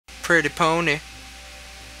pretty pony.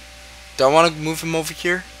 Do I want to move him over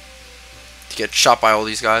here to get shot by all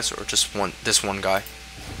these guys, or just this one guy?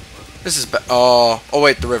 This is oh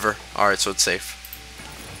wait, the river. Alright, so it's safe.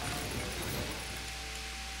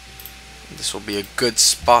 This will be a good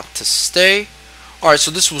spot to stay. Alright, so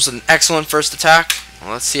this was an excellent first attack.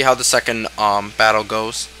 Let's see how the second battle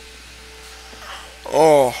goes.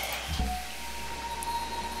 Oh.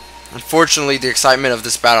 Unfortunately, the excitement of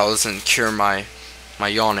this battle doesn't cure my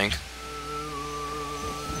yawning.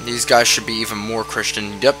 These guys should be even more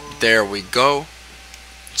Christian. Yep, there we go.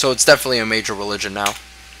 So it's definitely a major religion now.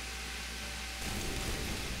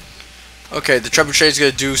 Okay, the trebuchet is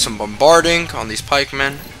going to do some bombarding on these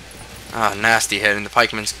pikemen. Ah, nasty hit. And the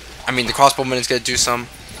crossbowman is going to do some.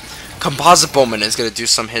 Composite bowman is going to do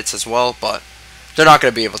some hits as well, but they're not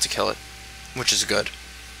going to be able to kill it, which is good.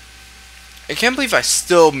 I can't believe I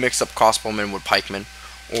still mix up crossbowman with pikemen,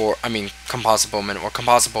 or composite bowman, or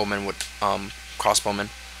composite bowman with crossbowman.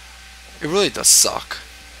 It really does suck.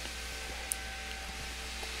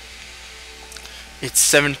 It's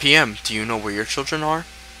 7 p.m. Do you know where your children are?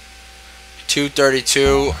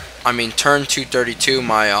 2:32. Turn 2:32.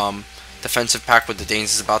 My defensive pact with the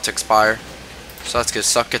Danes is about to expire, so that's gonna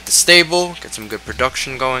suck. Get the stable. Get some good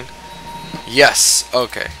production going. Yes.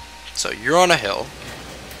 Okay. So you're on a hill.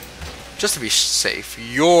 Just to be safe.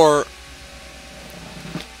 Oh,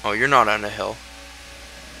 you're not on a hill.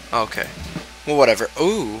 Okay. Well, whatever.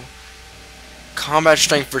 Ooh. Combat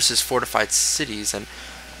strength versus fortified cities. And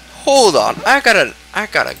hold on. I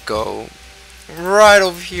gotta go right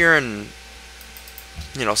over here and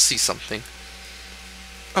see something.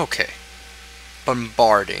 Okay.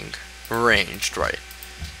 Bombarding. Ranged, right.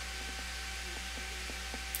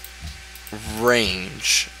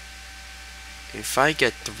 Range. If I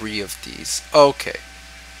get 3 of these. Okay.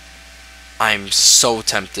 I'm so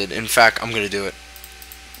tempted. In fact, I'm gonna do it.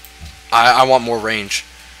 I want more range.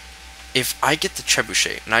 If I get the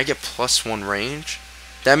trebuchet and I get +1 range,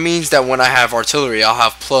 that means that when I have artillery, I'll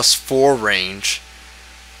have +4 range.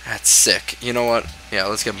 That's sick. You know what? Yeah,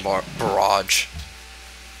 let's get barrage.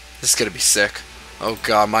 This is gonna be sick. Oh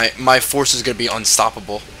god, my force is gonna be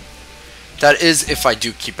unstoppable. That is if I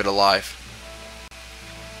do keep it alive.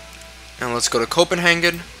 And let's go to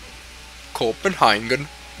Copenhagen.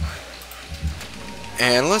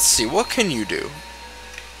 And let's see, what can you do?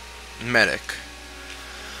 Medic.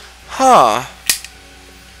 Huh.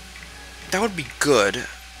 That would be good.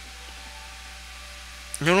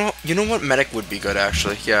 You know what? Medic would be good,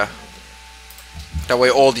 actually. Yeah. That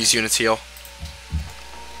way all these units heal.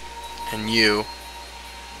 And you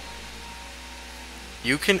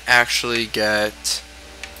can actually get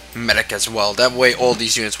medic as well. That way all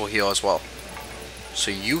these units will heal as well.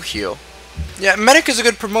 So you heal. Yeah, medic is a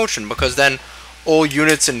good promotion because then all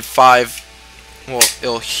units in 5, well,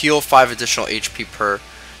 it'll heal 5 additional HP per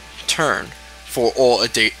turn for all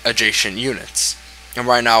adjacent units. And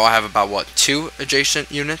right now I have about, what, 2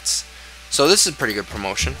 adjacent units? So this is a pretty good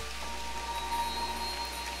promotion.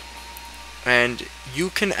 And you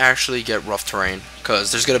can actually get rough terrain,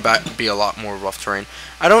 because there's going to be a lot more rough terrain.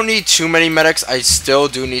 I don't need too many medics. I still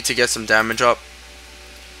do need to get some damage up.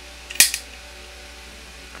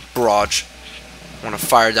 Barrage. I want to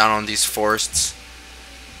fire down on these forests.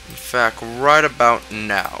 In fact, right about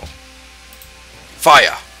now.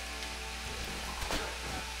 Fire!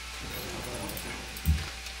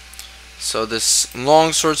 So this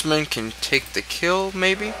long swordsman can take the kill,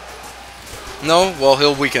 maybe? No? Well,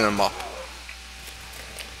 he'll weaken him up.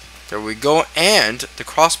 There we go, and the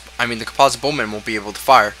composite bowman won't be able to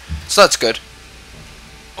fire, so that's good.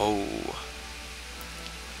 Oh,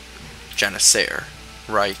 Janissaire,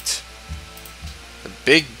 right? The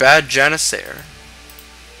big bad Janissaire.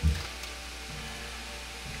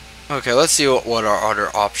 Okay, let's see what our other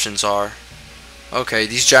options are. Okay,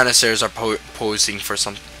 these Janissaires are posing for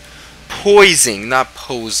some. Poising, not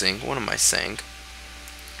posing. What am I saying?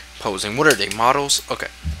 Posing. What are they? Models? Okay.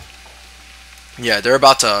 Yeah, they're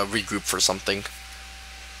about to regroup for something.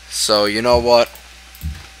 So, you know what?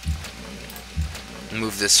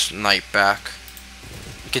 Move this knight back.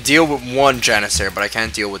 I can deal with 1 Janissaire, but I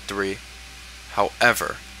can't deal with 3.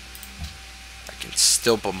 However, I can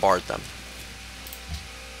still bombard them.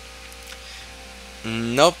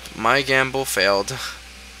 Nope, my gamble failed.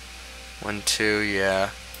 1, 2,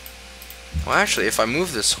 yeah. Well, actually, if I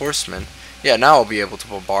move this horseman, yeah, now I'll be able to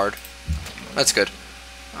bombard. That's good.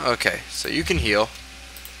 Okay, so you can heal.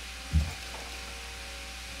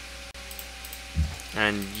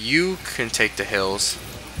 And you can take the hills.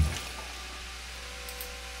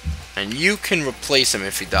 And you can replace him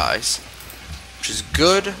if he dies, which is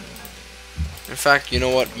good. In fact, you know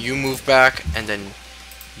what? You move back, and then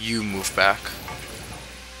You move back.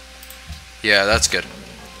 Yeah, that's good.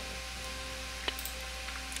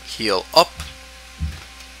 Heal up.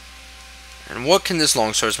 And what can this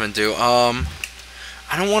longswordsman do? I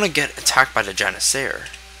don't want to get attacked by the Janissaire.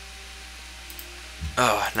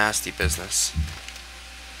 Oh, nasty business.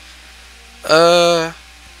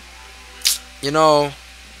 You know,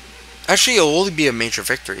 actually it'll only be a major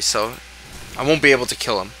victory, so I won't be able to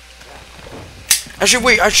kill him. Actually,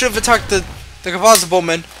 wait, I should have attacked the composite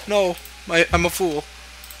bowman. No, I'm a fool.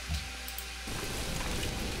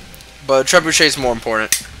 But trebuchet is more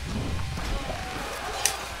important.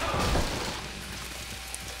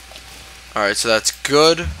 Alright, so that's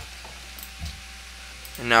good.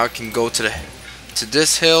 And now I can go to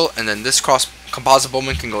this hill, and then this composite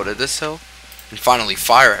bowman can go to this hill and finally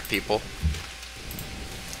fire at people.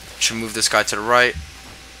 Should move this guy to the right.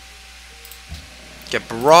 Get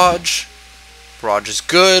barrage. Barrage is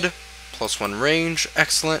good. +1 range.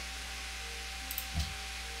 Excellent.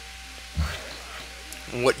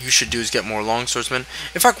 What you should do is get more longswordsmen.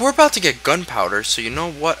 In fact, we're about to get gunpowder, so you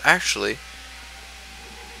know what? Actually,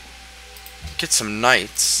 get some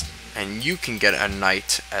knights, and you can get a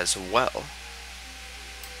knight as well.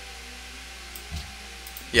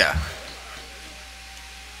 Yeah.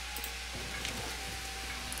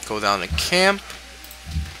 Go down to camp.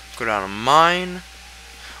 Go down to mine.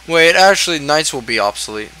 Wait, actually, knights will be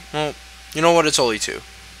obsolete. Well, you know what? It's only 2.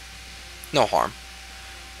 No harm.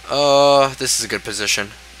 This is a good position.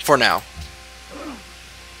 For now.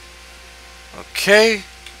 Okay.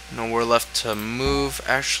 Nowhere left to move.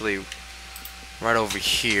 Actually, right over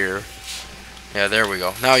here. Yeah, there we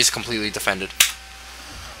go. Now he's completely defended.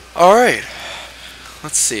 Alright.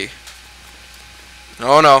 Let's see.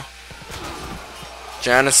 Oh no.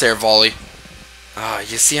 Janissaire volley.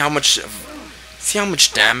 You see how much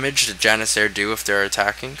damage the Janissaire do if they're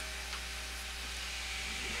attacking?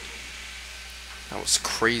 That was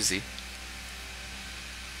crazy.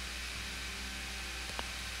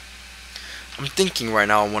 I'm thinking right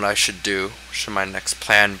now on what I should do. What should my next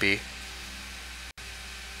plan be?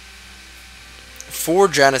 4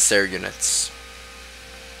 Janissaire units.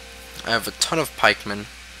 I have a ton of pikemen.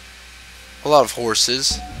 A lot of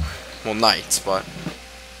horses. Well, knights, but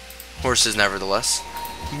horses nevertheless.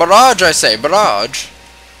 Barrage, I say, barrage.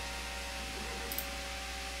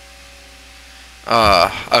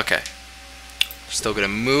 Okay. Still gonna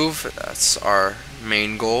move. That's our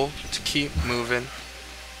main goal, to keep moving.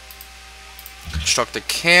 Construct a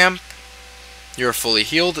camp. You're fully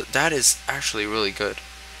healed. That is actually really good.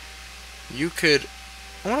 You could...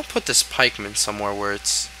 I want to put this pikeman somewhere where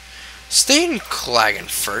it's... Stay in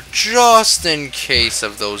Klagenfurt, just in case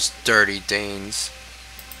of those dirty Danes.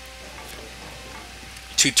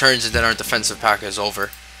 2 turns and then our defensive pack is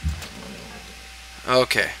over.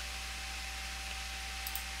 Okay.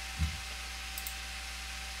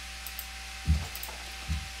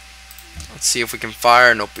 Let's see if we can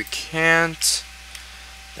fire. Nope, we can't.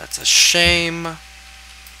 That's a shame.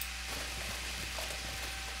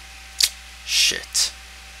 Shit.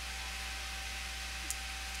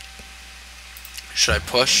 Should I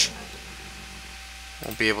push?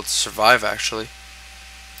 Won't be able to survive, actually.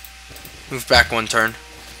 Move back 1 turn.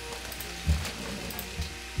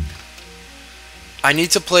 I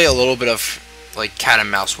need to play a little bit of, like, cat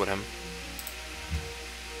and mouse with him.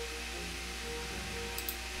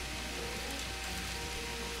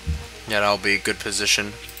 Yeah, that'll be a good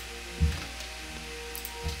position.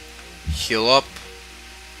 Heal up.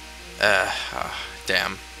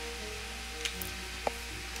 Damn.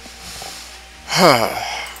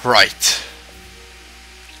 Right.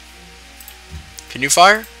 Can you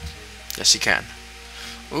fire? Yes, you can.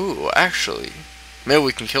 Ooh, actually, maybe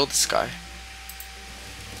we can kill this guy.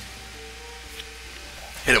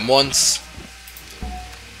 Hit him once.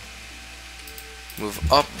 Move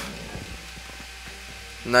up.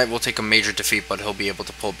 Knight will take a major defeat, but he'll be able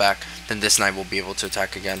to pull back. Then this knight will be able to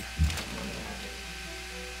attack again. In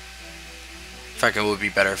fact, it would be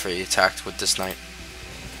better if he attacked with this knight.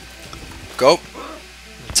 Go.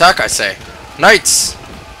 Attack, I say. Knights!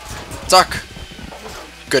 Attack!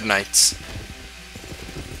 Good knights.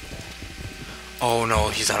 Oh no,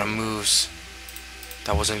 he's out of moves.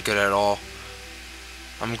 That wasn't good at all.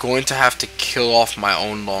 I'm going to have to kill off my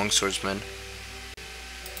own longswordsman,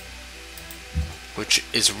 which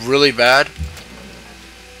is really bad,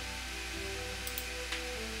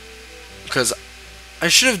 because I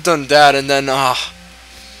should have done that and then I'm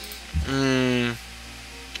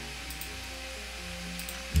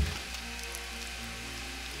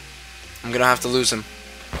gonna have to lose him.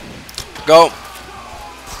 Go.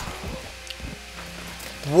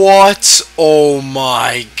 What? Oh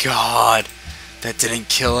my god. That didn't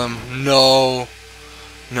kill him. No.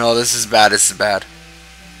 No, this is bad. This is bad.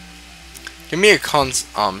 Give me a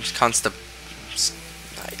constant.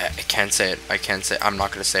 I can't say it. I can't say it. I'm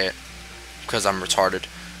not gonna say it because I'm retarded.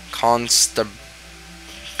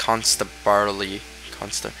 Constabarly.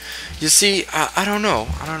 You see, I don't know.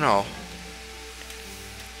 I don't know.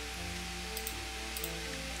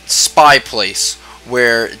 Spy place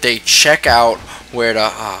where they check out where the.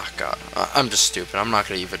 Ah, God. I'm just stupid. I'm not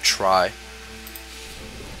gonna even try.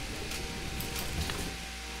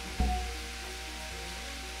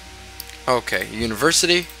 Okay,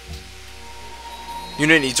 university.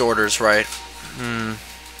 Unit needs orders, right?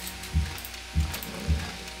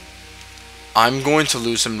 I'm going to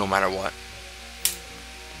lose him no matter what.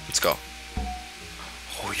 Let's go.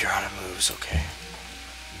 Oh, you're out of moves. Okay.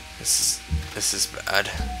 This is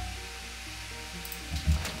bad.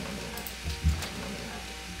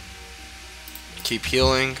 Keep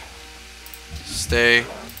healing. Stay.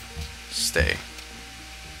 Stay.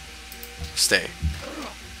 Stay.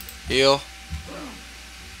 Heal.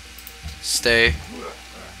 Stay.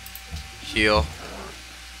 Heal.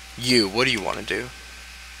 You, what do you want to do?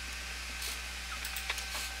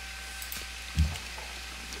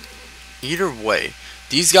 Either way,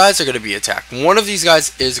 these guys are going to be attacked. One of these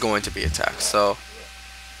guys is going to be attacked, so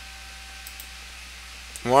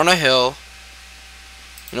we're on a hill.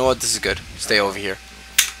 You know what? This is good. Stay over here.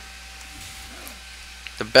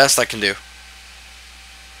 The best I can do.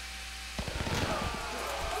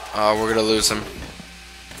 We're gonna lose him.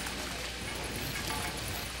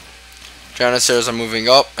 Janissaries are moving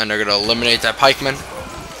up, and they're gonna eliminate that pikeman.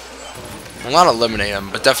 Well, not eliminate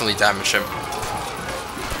him, but definitely damage him.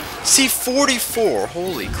 See, 44.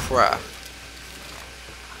 Holy crap.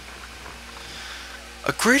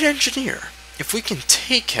 A great engineer. If we can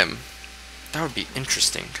take him, that would be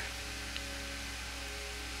interesting.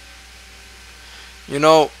 You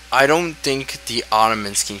know, I don't think the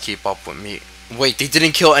Ottomans can keep up with me. Wait, they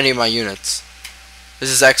didn't kill any of my units. This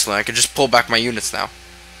is excellent. I can just pull back my units now.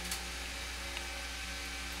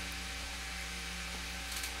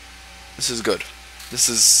 This is good. This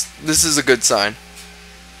is a good sign.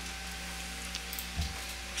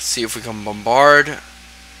 Let's see if we can bombard.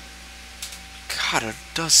 God, it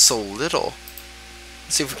does so little.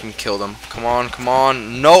 Let's see if we can kill them. Come on, come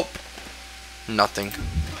on. Nope. Nothing.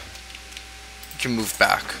 We can move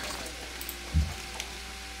back.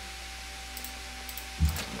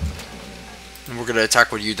 And we're gonna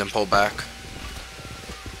attack with you, then pull back.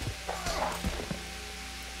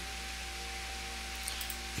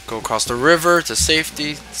 Go across the river to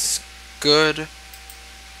safety. It's good.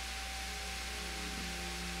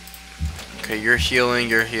 Okay, you're healing,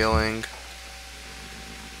 you're healing.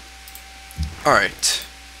 Alright.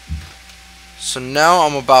 So now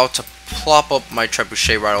I'm about to plop up my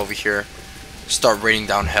trebuchet right over here. Start raining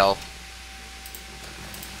down hell.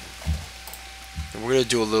 And we're gonna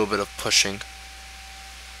do a little bit of pushing.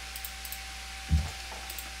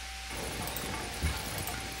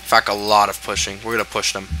 In fact, a lot of pushing. We're gonna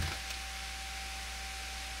push them.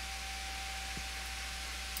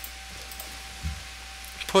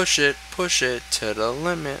 Push it to the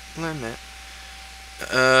limit.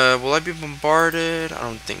 Will I be bombarded? I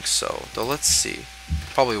don't think so. Though, let's see.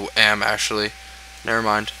 Probably am, actually. Never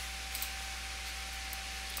mind.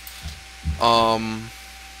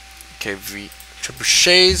 Okay, the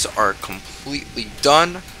trebuchets are completely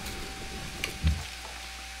done.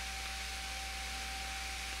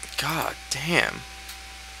 God damn.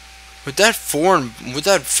 With that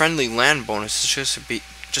friendly land bonus, it's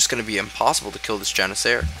just gonna be impossible to kill this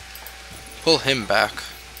Janissaire. Pull him back.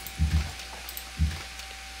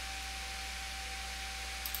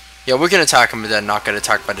 Yeah, we can attack him and then not get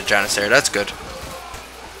attacked by the Janissaire. That's good.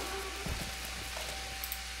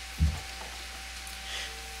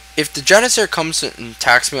 If the Janissaire comes and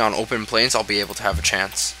attacks me on open plains, I'll be able to have a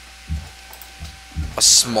chance. A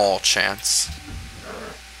small chance.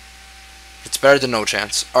 It's better than no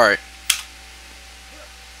chance. Alright.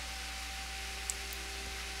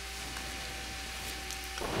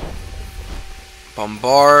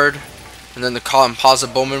 Bombard. And then the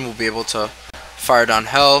composite bowman will be able to fire down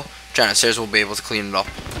hell. Janissaires will be able to clean it up.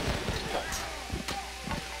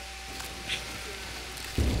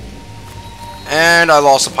 And I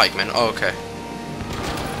lost a pikeman. Oh, okay.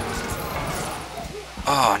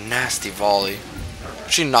 Oh, nasty volley.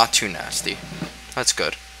 Actually, not too nasty. That's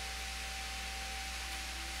good.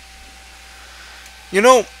 You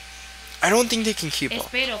know, I don't think they can keep up.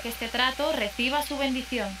 Espero que este trato reciba su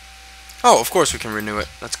bendición. Oh, of course we can renew it.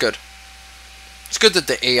 That's good. It's good that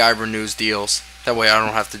the AI renews deals. That way I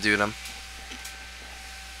don't have to do them.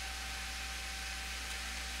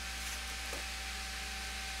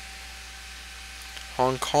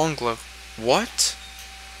 Hong Kong look. What?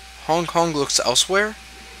 Hong Kong looks elsewhere?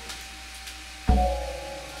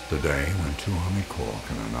 The day when two army corps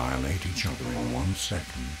can annihilate each other in 1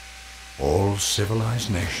 second. All civilized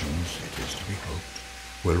nations, it is to be hoped,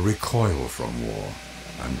 will recoil from war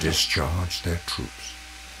and discharge their troops.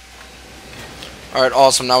 Alright,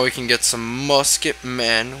 awesome. Now we can get some musket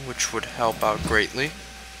men, which would help out greatly.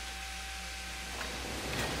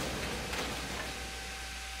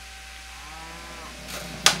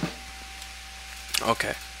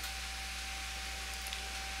 Okay.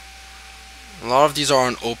 A lot of these are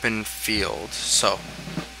on open field, so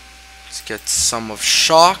let's get some of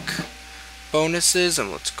shock bonuses,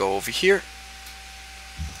 and let's go over here.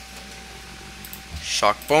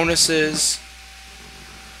 Shock bonuses.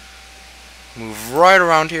 Move right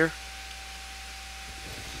around here.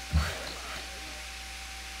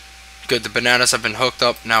 Good, the bananas have been hooked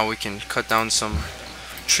up. Now we can cut down some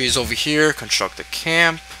trees over here, construct a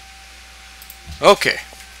camp. Okay.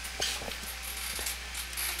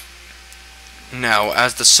 Now,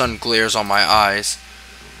 as the sun glares on my eyes,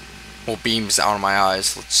 well, beams out of my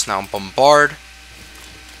eyes, let's now bombard.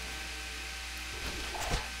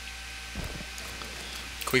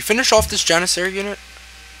 Can we finish off this Janissary unit?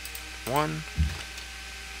 1,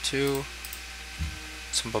 2,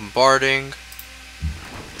 some bombarding.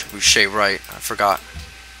 Trebuchet right, I forgot.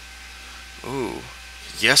 Ooh,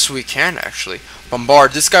 yes we can actually.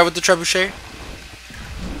 Bombard this guy with the trebuchet.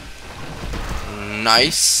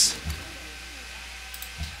 Nice.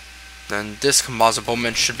 Then this composite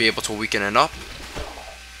bowman should be able to weaken it up.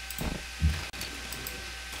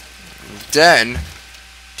 And then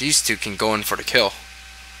these two can go in for the kill.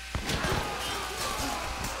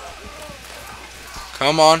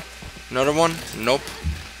 Come on. Another one? Nope.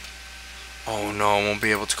 Oh no, I won't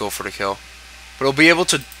be able to go for the kill. But it'll be able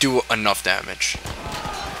to do enough damage.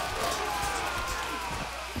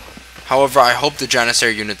 However, I hope the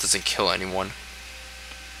Janissary unit doesn't kill anyone.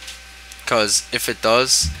 Because if it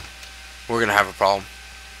does, we're going to have a problem.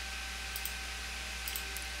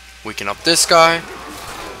 Weaken up this guy.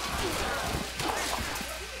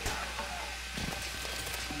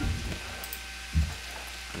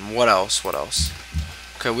 And what else? What else?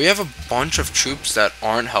 Okay, we have a bunch of troops that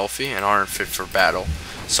aren't healthy and aren't fit for battle.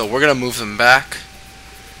 So we're going to move them back.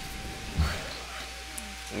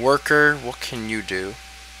 Worker, what can you do?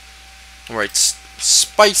 Alright,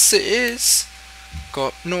 spice it is. Go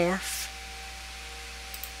up north.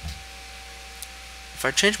 If I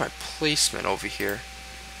change my placement over here.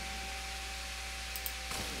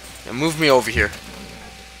 Yeah, move me over here.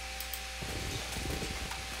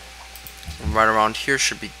 And right around here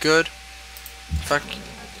should be good. In fact,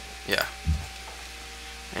 yeah.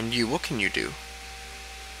 And you, what can you do?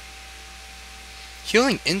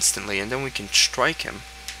 Healing instantly, and then we can strike him.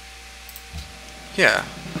 Yeah.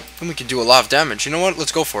 Then we can do a lot of damage. You know what?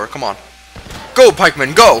 Let's go for it. Come on. Go,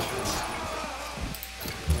 pikemen, go!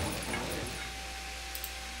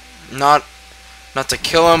 Not to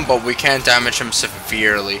kill him, but we can damage him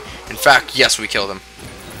severely. In fact, yes, we killed him.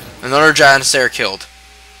 Another Janissary killed.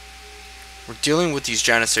 We're dealing with these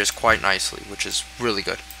Janissaries quite nicely, which is really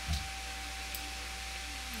good.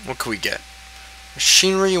 What can we get?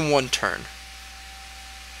 Machinery in 1 turn.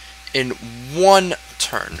 In 1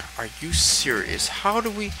 turn. Are you serious? How do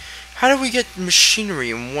we get machinery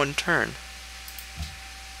in 1 turn?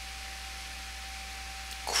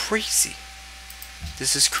 Crazy.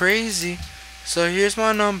 This is crazy. So here's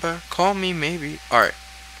my number. Call me maybe. Alright.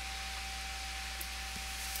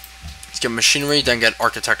 Let's get machinery, then get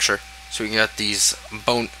architecture. So we can get these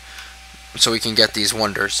so we can get these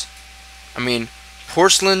wonders. I mean,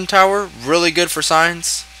 porcelain tower, really good for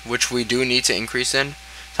science, which we do need to increase in.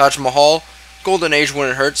 Taj Mahal, golden age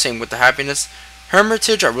wouldn't hurt, same with the happiness.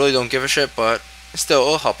 Hermitage, I really don't give a shit, but still,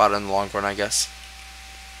 it'll help out in the long run, I guess.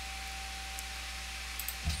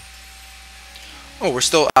 Oh, we're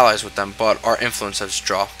still allies with them, but our influence has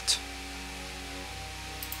dropped.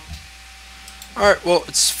 Alright, well,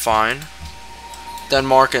 it's fine.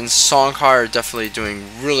 Denmark and Songhai are definitely doing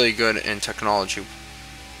really good in technology.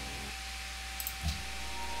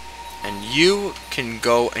 And you can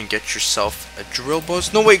go and get yourself a drill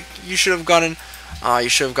boss. No, wait, you should have gotten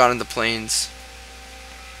the planes.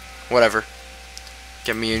 Whatever.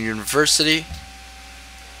 Get me a university.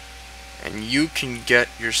 And you can get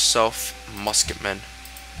yourself musketmen.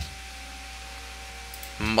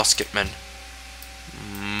 Musketmen.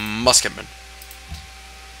 Musketmen.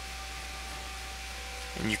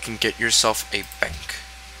 And you can get yourself a bank.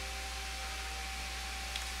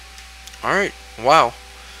 Alright, wow.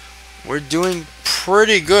 We're doing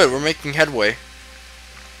pretty good. We're making headway.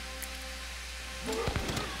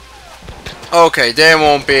 Okay, they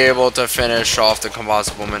won't be able to finish off the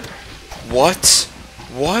composite woman. What?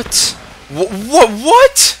 What?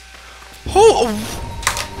 What? Oh,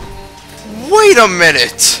 wait a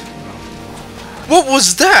minute. What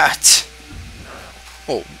was that?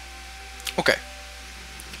 Oh, okay.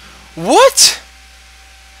 What?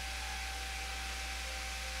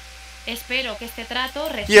 Espero que este trato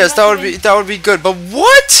reciba Yes, that would be good. But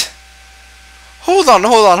what? Hold on.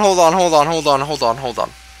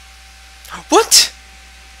 What?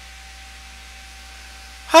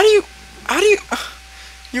 How do you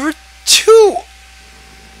you were two.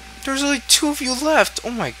 There's only two of you left.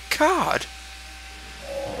 Oh my god.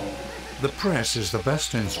 The press is the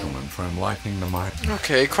best instrument for enlightening the mind.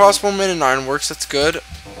 Okay, crossbowman and ironworks, that's good.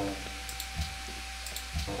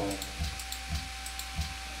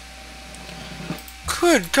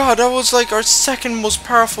 Good god, that was like our second most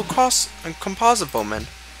powerful composite bowman.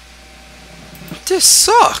 This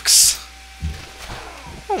sucks.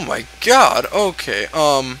 Oh my god, okay,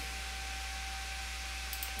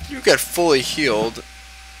 you get fully healed,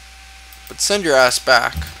 but send your ass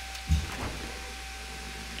back.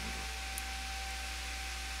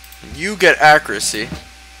 You get accuracy.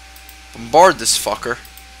 Bombard this fucker.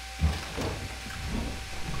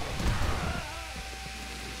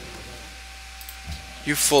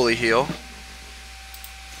 You fully heal.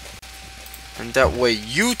 And that way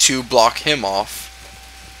you two block him off.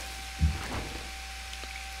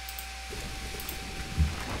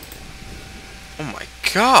 Oh my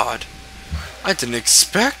god. I didn't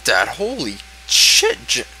expect that. Holy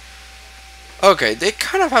shit. Okay, they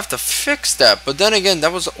kind of have to fix that, but then again,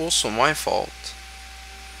 that was also my fault.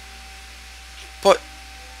 But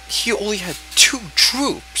he only had 2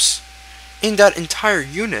 troops in that entire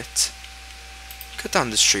unit. Cut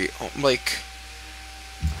down the street. Oh, like,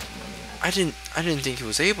 I didn't think he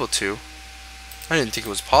was able to. I didn't think it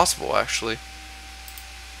was possible, actually.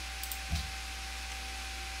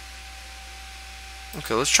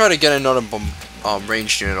 Okay, let's try to get another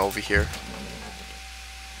ranged unit over here.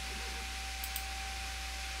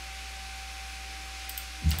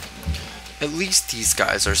 At least these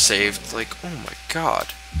guys are saved. Like, oh my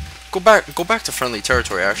god. Go back to friendly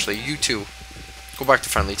territory, actually. You too. Go back to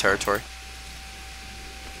friendly territory.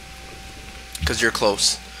 Because you're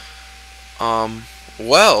close.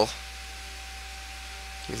 Well.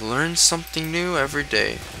 You learn something new every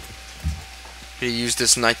day. Gonna use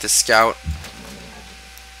this knight to scout.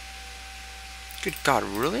 Good god,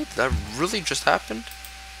 really? Did that really just happen?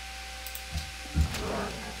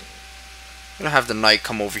 I'm gonna have the knight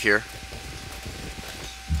come over here.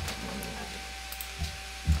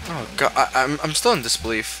 Oh god, I'm still in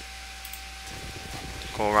disbelief.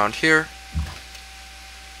 Go around here.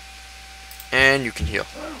 And you can heal.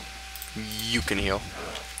 You can heal.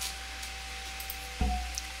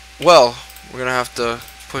 Well, we're gonna have to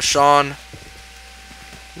push on.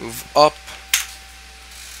 Move up.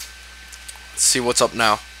 Let's see what's up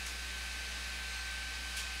now.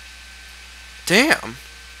 Damn.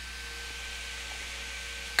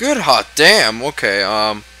 Good hot damn. Okay,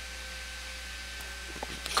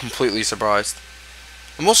 completely surprised.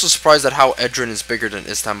 I'm also surprised at how Edrin is bigger than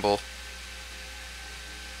Istanbul.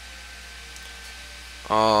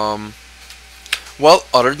 Well,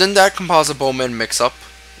 other than that composite bowman mix-up,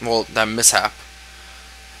 well, that mishap,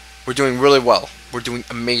 we're doing really well. We're doing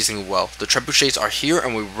amazingly well. The trebuchets are here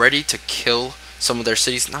and we're ready to kill some of their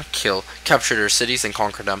cities. Not kill, capture their cities and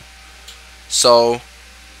conquer them. So,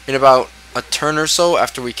 in about a turn or so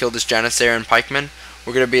after we kill this Janissary and pikeman,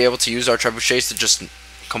 we're going to be able to use our trebuchets to just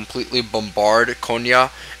completely bombard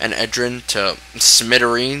Konya and Edrin to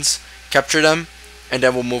smithereens, capture them, and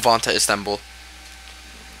then we'll move on to Istanbul.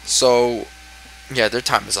 So, yeah, their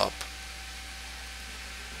time is up.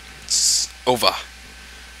 It's over.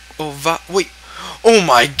 Over. Wait. Oh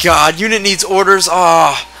my god, unit needs orders.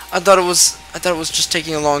 Ah, I thought it was just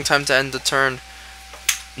taking a long time to end the turn.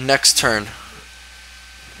 Next turn.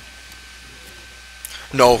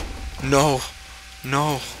 No. No.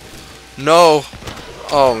 No. No.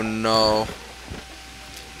 Oh no.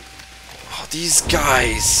 Oh, these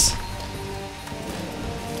guys.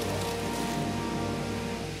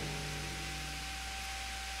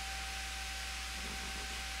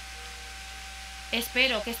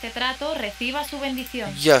 Espero que este trato reciba su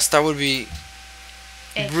bendición. Yes, that would be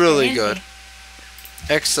really Excelente. good.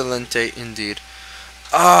 Excelente indeed.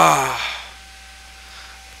 Ah.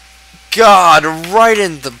 God, right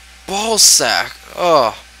in the ball sack.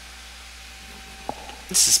 Oh.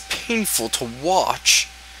 This is painful to watch.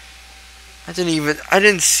 I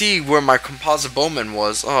didn't see where my composite bowman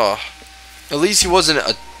was. Oh. At least he wasn't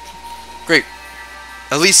a... Great.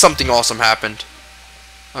 At least something awesome happened.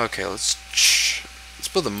 Okay, let's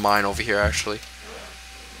build a mine over here, actually.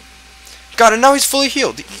 God, and now he's fully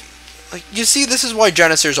healed. Like, you see, this is why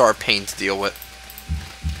Janissaries are a pain to deal with.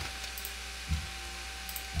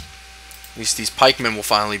 At least these pikemen will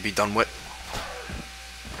finally be done with.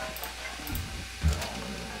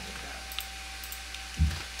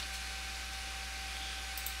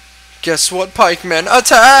 Guess what, pikemen?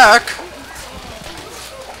 Attack!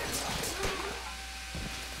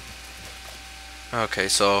 Okay,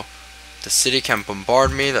 so the city can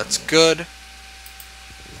bombard me. That's good.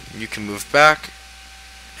 You can move back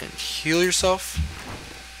and heal yourself.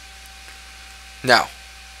 Now,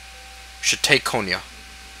 we should take Konya.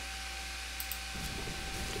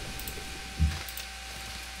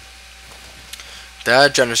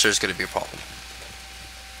 That Janissary is going to be a problem.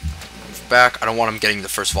 Move back. I don't want him getting the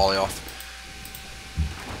first volley off.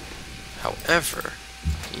 However,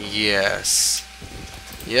 yes.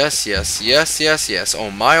 Yes, yes, yes, yes, yes.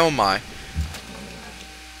 Oh my, oh my.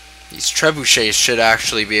 These trebuchets should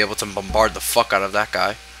actually be able to bombard the fuck out of that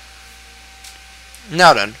guy.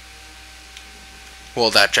 Now then.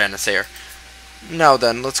 Well, that Janissary. Now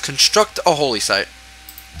then, let's construct a holy site.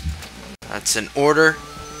 That's in order.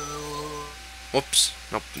 Whoops.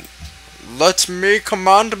 Nope. Let me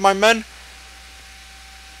command my men.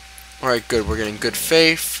 Alright, good. We're getting good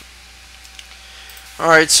faith.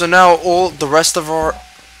 Alright, so now all the rest of our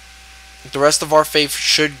faith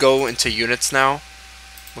should go into units now.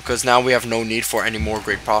 Because now we have no need for any more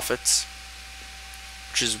great prophets.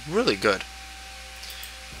 Which is really good.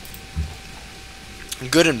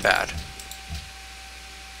 Good and bad.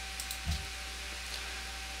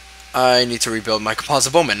 I need to rebuild my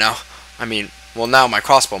composite bowmen now. I mean, well, now my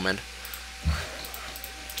crossbowmen.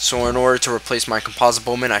 So in order to replace my composite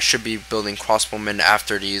bowmen, I should be building crossbowmen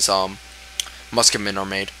after these musketmen are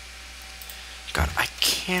made. God, I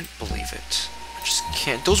can't believe it. I just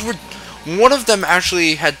can't. Those were... One of them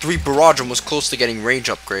actually had 3 barrage and was close to getting range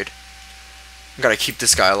upgrade. I gotta keep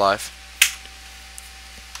this guy alive.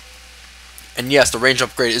 And yes, the range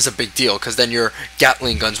upgrade is a big deal, because then your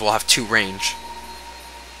Gatling guns will have 2 range.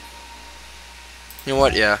 You know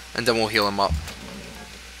what? Yeah, and then we'll heal him up.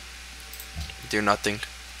 Do nothing.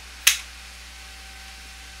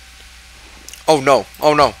 Oh no!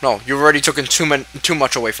 Oh no! No! You've already taken too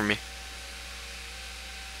much away from me.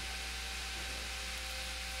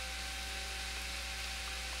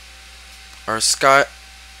 Our spies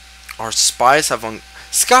have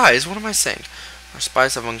skies. What am I saying? Our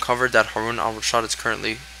spies have uncovered that Harun al-Rashid is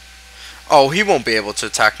currently. Oh, he won't be able to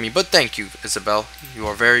attack me. But thank you, Isabel. You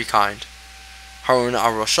are very kind. Harun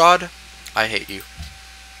al-Rashid, I hate you.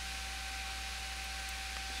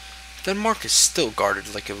 Denmark is still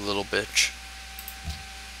guarded like a little bitch.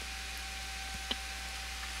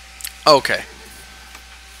 Okay.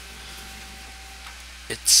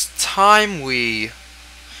 It's time we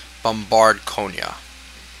bombard Konya.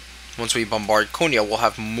 Once we bombard Konya, we'll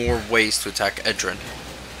have more ways to attack Edrin.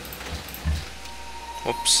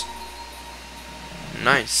 Whoops.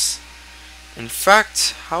 Nice. In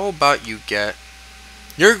fact, how about you get...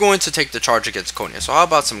 You're going to take the charge against Konya, so how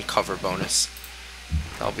about some cover bonus?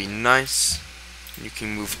 That'll be nice. You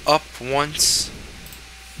can move up once.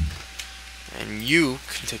 And you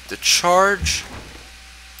can take the charge.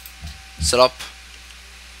 Set up.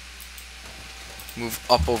 Move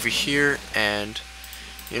up over here, and...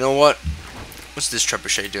 You know what? What's this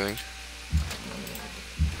trebuchet doing?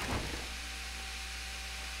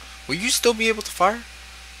 Will you still be able to fire?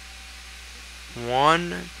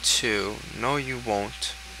 1, 2. No, you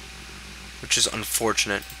won't. Which is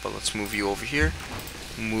unfortunate, but let's move you over here.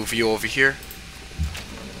 Move you over here.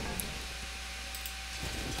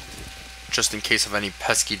 Just in case of any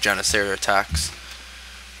pesky Janissary attacks.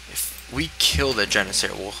 If we kill the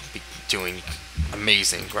Janissary, we'll be doing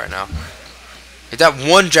amazing right now. Like that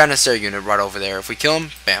one Janissary unit right over there. If we kill him,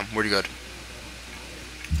 bam, we're good.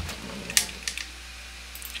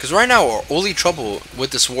 Because right now, our only trouble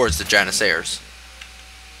with this war is the Janissaries.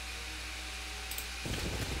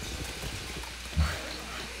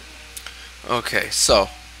 Okay, so.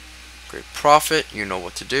 Great Prophet, you know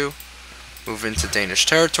what to do. Move into Danish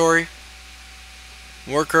territory.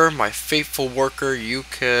 Worker, my faithful worker, you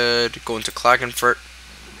could go into Klagenfurt.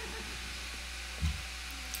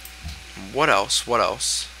 What else? What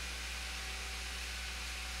else?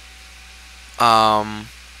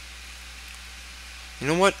 You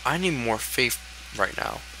know what? I need more faith right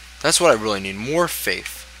now. That's what I really need. More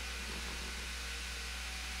faith.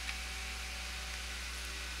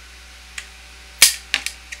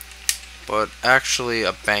 But actually,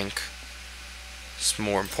 a bank is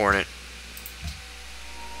more important.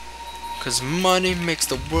 Because money makes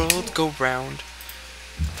the world go round.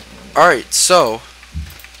 Alright, so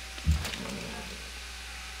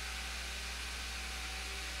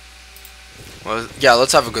well, yeah,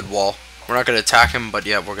 let's have a good wall. We're not gonna attack him, but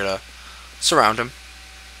yeah, we're gonna surround him.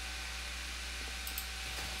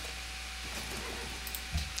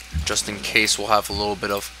 Just in case, we'll have a little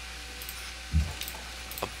bit of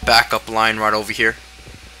a backup line right over here.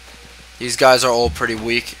 These guys are all pretty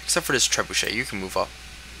weak, except for this trebuchet. You can move up.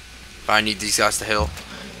 But I need these guys to heal.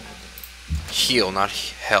 Heal, not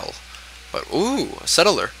hell. But, ooh, a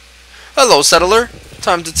settler. Hello, settler.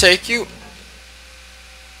 Time to take you.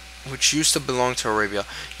 Which used to belong to Arabia.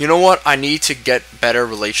 You know what? I need to get better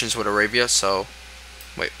relations with Arabia, so...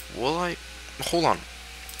 Wait, will I? Hold on.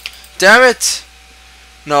 Damn it!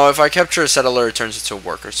 No, if I capture a settler, it turns into a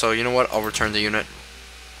worker. So, you know what? I'll return the unit.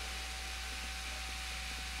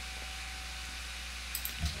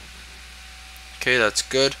 Okay, that's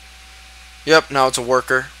good. Yep, now it's a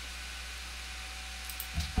worker.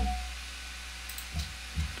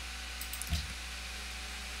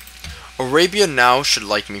 Arabia now should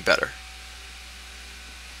like me better.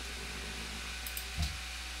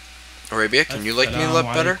 Arabia, can you like me a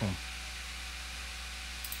lot better?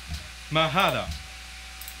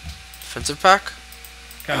 Defensive pack?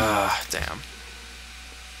 Ah, damn.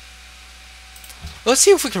 Let's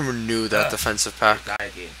see if we can renew that defensive pack.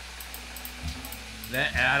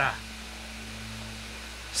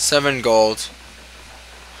 7 gold.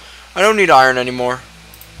 I don't need iron anymore.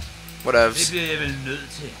 Whatevs.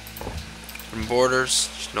 From borders,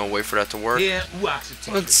 there's no way for that to work.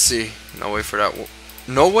 Let's see. No way for that.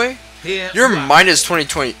 No way? You're minus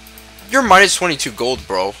 20. You're minus 22 gold,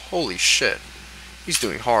 bro. Holy shit. He's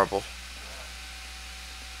doing horrible.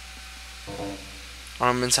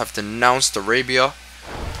 Ottomans have denounced Arabia.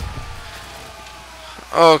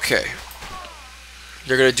 Okay.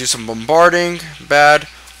 They're gonna do some bombarding. Bad.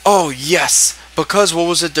 Oh, yes! Because, what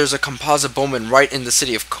was it? There's a composite bowman right in the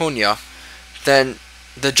city of Konya. Then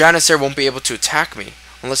the Janissary won't be able to attack me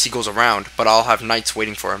unless he goes around, but I'll have knights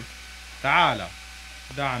waiting for him.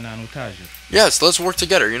 Yes, let's work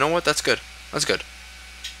together. You know what? That's good. That's good.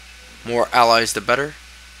 More allies, the better.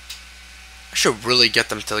 I should really get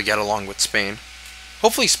them to get along with Spain.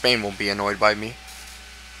 Hopefully Spain won't be annoyed by me.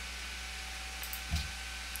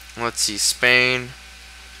 Let's see, Spain.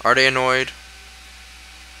 Are they annoyed?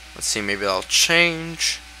 Let's see, maybe that'll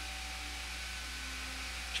change.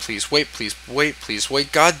 Please wait, please wait, please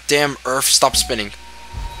wait. God damn Earth, stop spinning.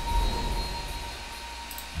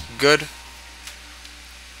 Good.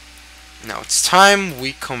 Now it's time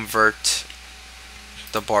we convert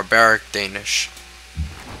the barbaric Danish.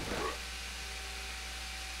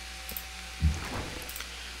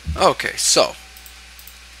 Okay, so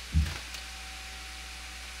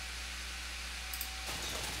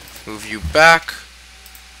move you back,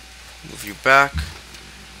 move you back,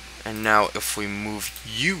 and now if we move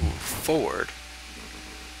you forward,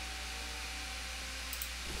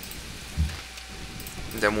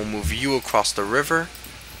 then we'll move you across the river,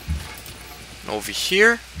 and over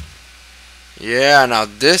here. Yeah, now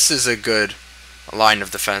this is a good line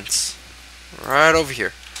of defense, right over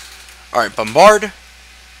here. Alright, bombard.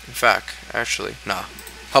 In fact, actually, nah,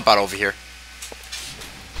 help out over here.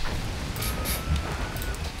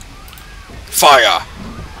 Fire!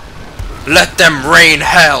 Let them rain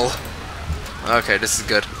hell! Okay, this is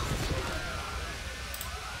good.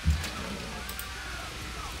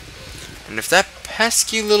 And if that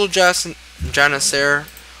pesky little Janissary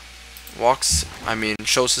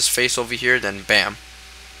shows his face over here, then bam,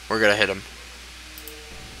 we're gonna hit him.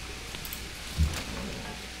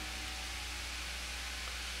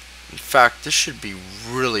 In fact, this should be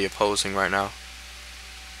really opposing right now.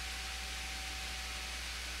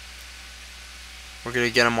 We're gonna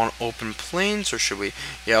get him on open plains, or should we?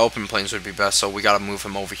 Yeah, open plains would be best, so we gotta move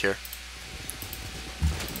him over here.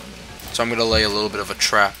 So I'm gonna lay a little bit of a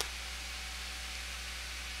trap.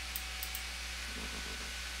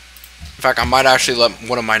 In fact, I might actually let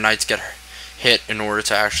one of my knights get hit in order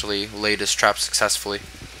to actually lay this trap successfully.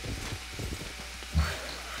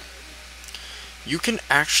 You can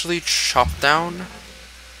actually chop down.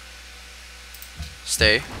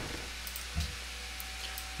 Stay.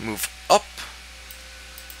 Move up.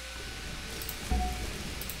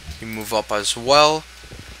 You move up as well.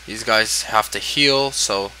 These guys have to heal,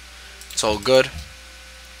 so it's all good.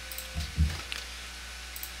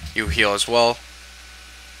 You heal as well.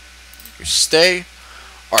 You stay.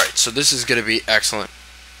 Alright, so this is going to be excellent.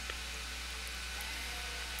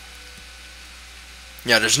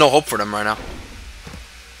 Yeah, there's no hope for them right now.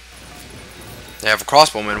 They have a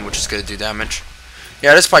crossbowman, which is going to do damage.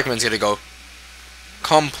 Yeah, this pikeman's going to go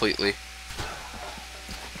completely.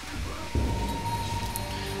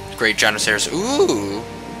 upgrade Janissaries. Ooh.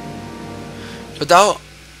 But now,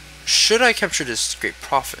 should I capture this great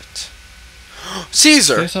prophet?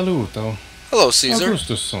 Caesar! Te saluto. Hello, Caesar.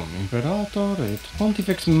 Augustus sum, imperator et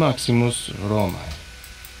pontifex maximus Romae.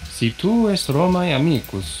 Si tu es Romae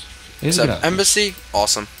amicus, es Accept gratis. embassy?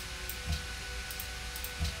 Awesome.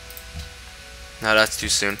 No, that's too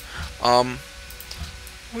soon. What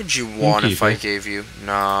would you want if I gave you...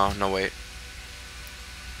 No, wait.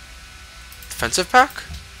 Defensive pack?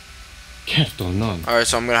 Certo non. Alright,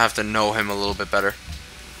 so I'm gonna have to know him a little bit better.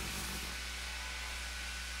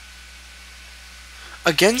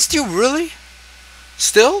 Against you? Really?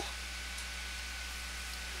 Still?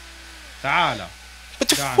 Tala.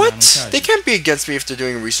 But what? They can't be against me if they're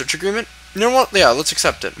doing a research agreement. You know what? Yeah, let's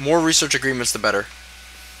accept it. More research agreements, the better.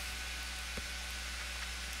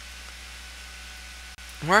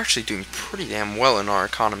 We're actually doing pretty damn well in our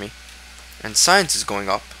economy. And science is going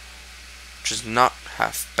up, which is not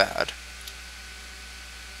half bad.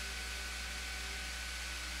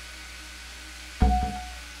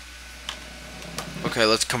 Okay,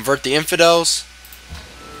 let's convert the infidels.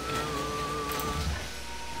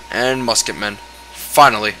 And musketmen.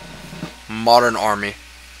 Finally. Modern army.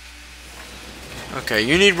 Okay,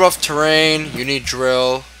 you need rough terrain, you need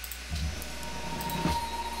drill.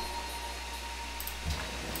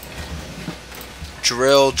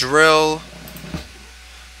 Drill.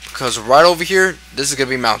 Because right over here, this is going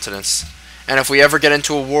to be mountainous. And if we ever get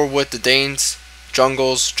into a war with the Danes,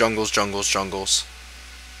 jungles.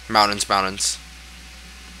 Mountains.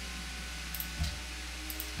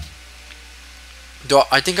 Though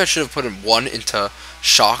I think I should have put in one into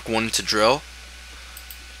shock, one into drill.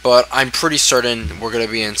 But I'm pretty certain we're going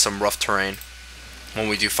to be in some rough terrain when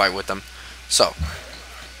we do fight with them. So,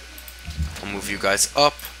 I'll move you guys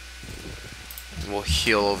up. We'll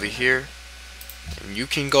heal over here. And you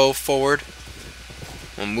can go forward.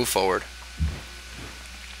 We'll move forward.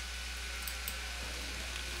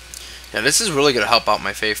 Yeah, this is really going to help out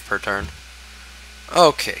my faith per turn.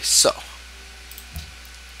 Okay, so.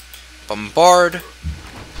 Bombard.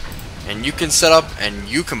 And you can set up and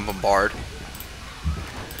you can bombard.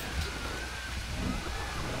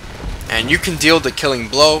 And you can deal the killing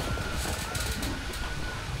blow.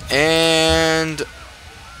 And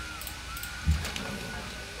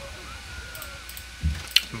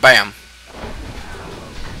bam.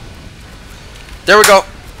 There we go.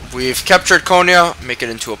 We've captured Konya, make it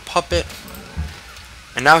into a puppet.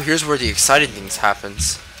 And now here's where the exciting things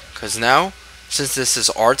happens. Because now, since this is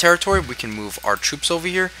our territory, we can move our troops over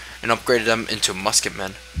here and upgrade them into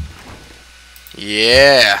musketmen.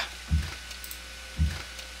 Yeah.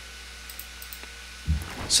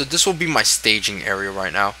 So this will be my staging area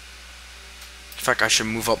right now. In fact, I should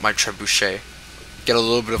move up my trebuchet. Get a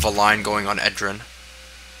little bit of a line going on Edrin.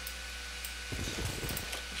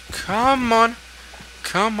 Come on.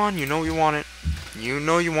 Come on, you know you want it. You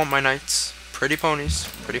know you want my knights. Pretty ponies.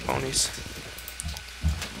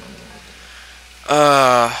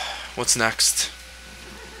 What's next?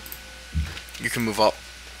 You can move up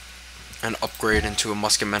and upgrade into a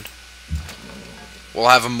musketman. We'll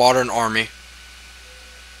have a modern army,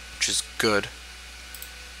 which is good.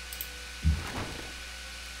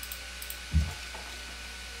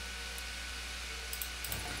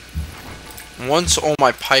 Once all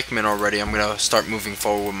my pikemen are ready, I'm gonna start moving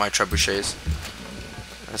forward with my trebuchets.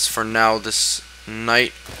 As for now, this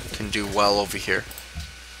knight can do well over here.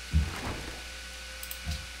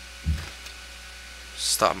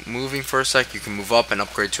 Stop moving for a sec. You can move up and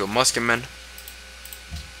upgrade to a musketman.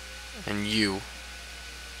 And you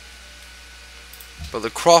build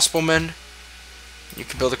a crossbowman. You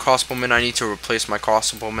can build a crossbowman. I need to replace my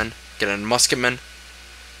crossbowman. Get a musketman.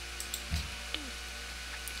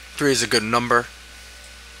 3 is a good number.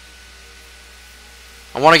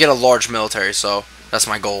 I want to get a large military, so that's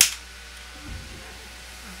my goal.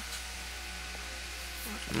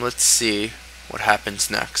 Let's see what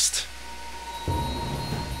happens next.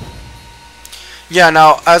 Yeah,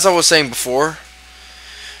 now, as I was saying before,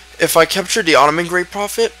 if I capture the Ottoman Great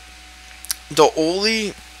Prophet, the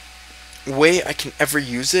only way I can ever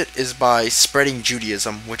use it is by spreading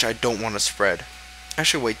Judaism, which I don't want to spread.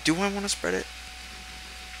 Actually, wait, do I want to spread it?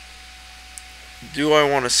 Do I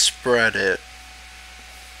want to spread it?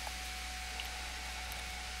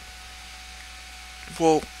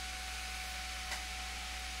 Well,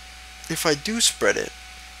 if I do spread it,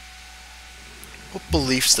 what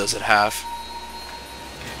beliefs does it have?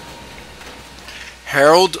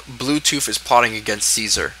 Harold Bluetooth is plotting against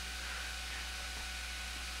Caesar.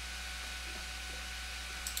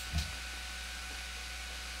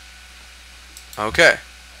 Okay.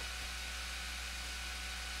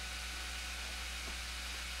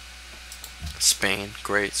 Spain,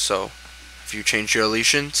 great. So, have you changed your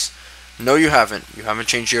allegiance? No, you haven't. You haven't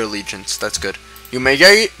changed your allegiance. That's good. You may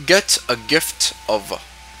get a gift of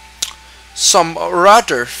some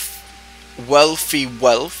rather wealthy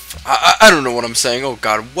wealth. I don't know what I'm saying. Oh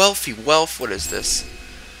god, wealthy wealth. What is this?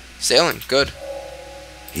 Sailing, good.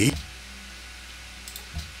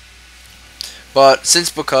 But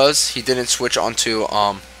because he didn't switch onto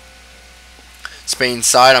Spain's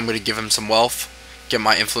side, I'm gonna give him some wealth, get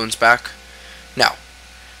my influence back. Now,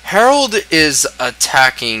 Harold is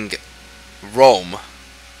attacking Rome.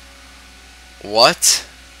 What?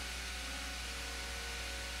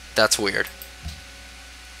 That's weird.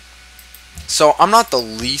 So I'm not the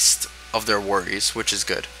least of their worries, which is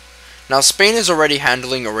good. Now Spain is already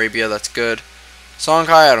handling Arabia, that's good.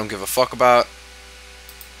 Songhai, I don't give a fuck about.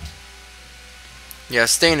 Yeah,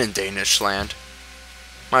 staying in Danish land.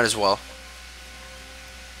 Might as well.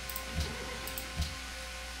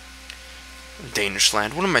 Danish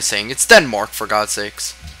land, what am I saying? It's Denmark, for God's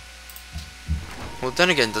sakes. Well, then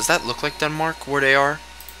again, does that look like Denmark, where they are?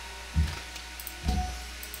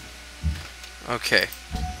 Okay.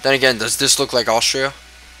 Then again, does this look like Austria?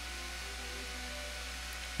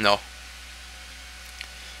 No.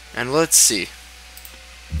 And let's see.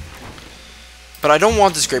 But I don't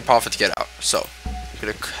want this great prophet to get out, so I'm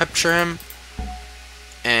gonna capture him.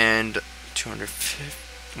 And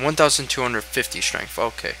 1,250 strength.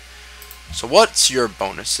 Okay. So what's your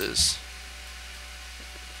bonuses?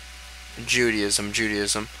 Judaism.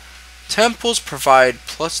 Temples provide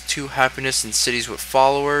 +2 happiness in cities with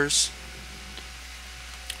followers.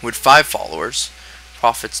 With 5 followers.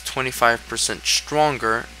 Prophets 25%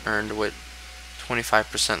 stronger, earned with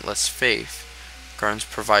 25% less faith. Gardens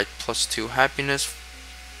provide +2 happiness.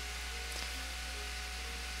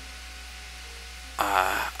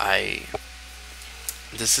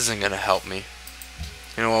 This isn't gonna help me.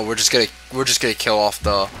 You know what? We're just gonna kill off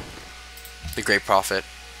the great prophet.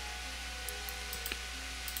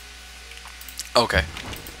 Okay.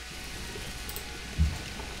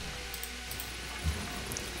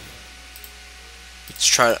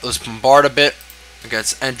 Let's bombard a bit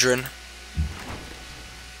against Edrin.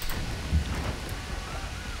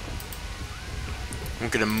 I'm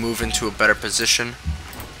gonna move into a better position.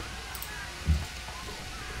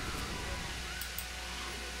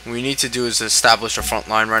 What we need to do is establish a front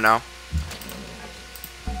line right now.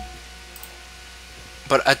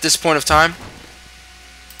 But at this point of time,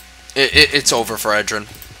 it's over for Edrin.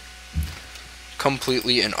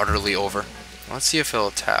 Completely and utterly over. Let's see if he'll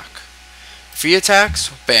attack. If he attacks,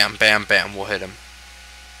 bam, bam, bam, we'll hit him.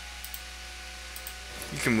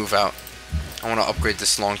 You can move out. I want to upgrade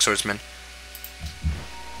this longswordsman.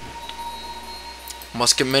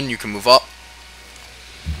 Musketmen, you can move up.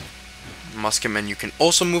 Musketmen, you can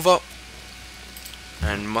also move up.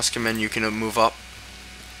 And musketmen, you can move up.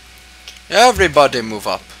 Everybody move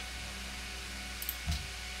up.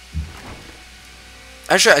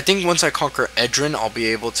 Actually, I think once I conquer Edrin, I'll be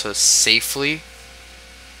able to safely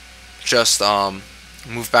just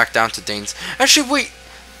move back down to Danes. Actually, wait.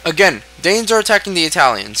 Again, Danes are attacking the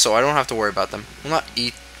Italians, so I don't have to worry about them. Well, not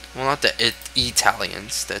the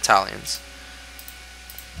Italians. The Italians.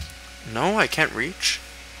 No, I can't reach.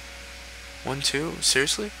 1, 2.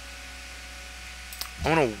 Seriously?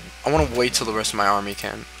 I wanna wait till the rest of my army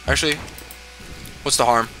can. Actually, what's the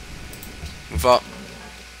harm? Move up.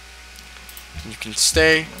 You can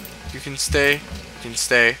stay. You can stay. You can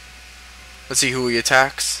stay. Let's see who he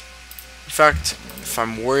attacks. In fact, if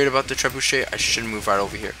I'm worried about the trebuchet, I should move right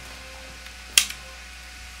over here.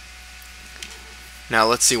 Now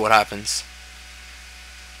let's see what happens.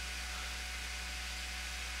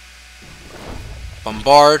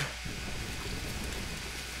 Bombard.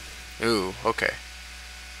 Ooh, okay.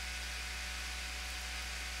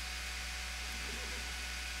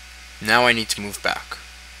 Now I need to move back.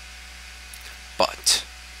 But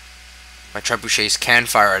my trebuchets can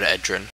fire at Edrin.